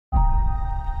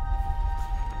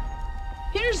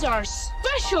here's our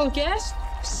special guest,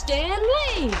 Stan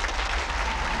Lee.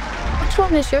 Which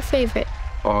one is your favorite?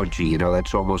 Oh, gee, you know,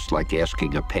 that's almost like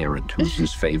asking a parent who's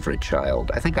his favorite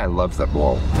child. I think I love them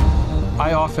all.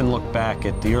 I often look back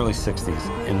at the early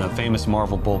 60s in the famous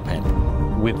Marvel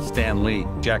bullpen with Stan Lee,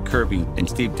 Jack Kirby, and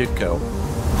Steve Ditko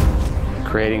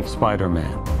creating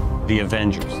Spider-Man, the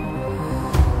Avengers,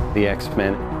 the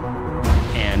X-Men,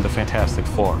 and the Fantastic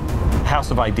Four.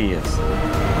 House of Ideas.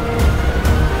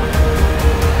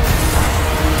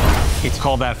 It's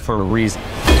called that for a reason.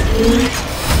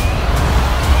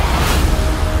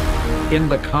 In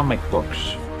the comic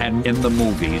books and in the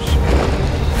movies,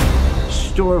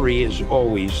 story is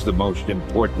always the most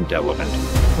important element.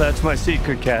 That's my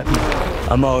secret, Cat.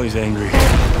 I'm always angry.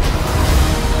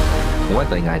 One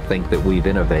thing I think that we've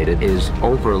innovated is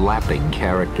overlapping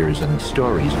characters and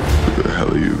stories. Who the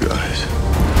hell are you guys?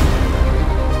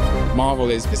 Marvel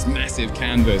is this massive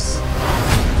canvas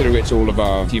through which all of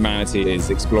our humanity is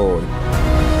explored.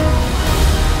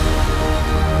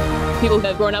 People who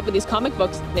have grown up with these comic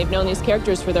books, they've known these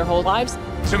characters for their whole lives.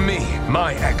 To me,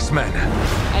 my X-Men.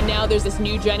 And now there's this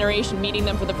new generation meeting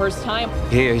them for the first time.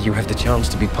 Here you have the chance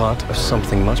to be part of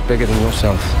something much bigger than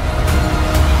yourself.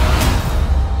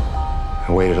 I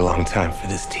waited a long time for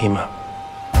this team up.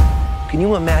 Can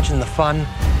you imagine the fun,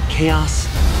 chaos?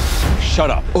 Shut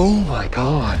up. Oh my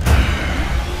God.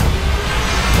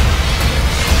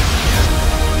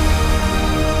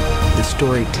 The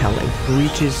storytelling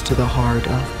reaches to the heart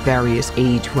of various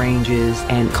age ranges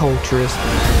and cultures.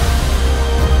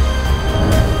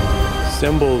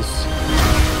 Symbols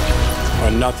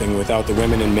are nothing without the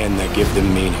women and men that give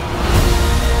them meaning.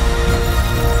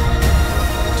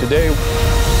 Today,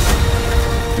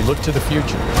 we look to the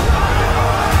future.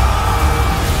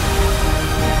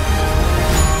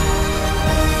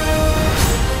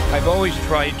 I've always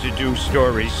tried to do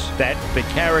stories that the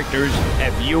characters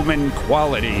have human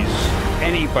qualities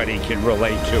anybody can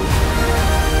relate to.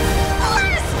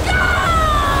 Let's go!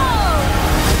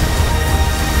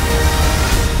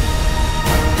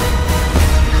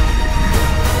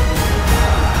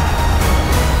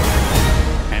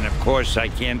 And of course, I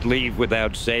can't leave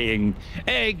without saying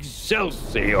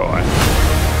Excelsior!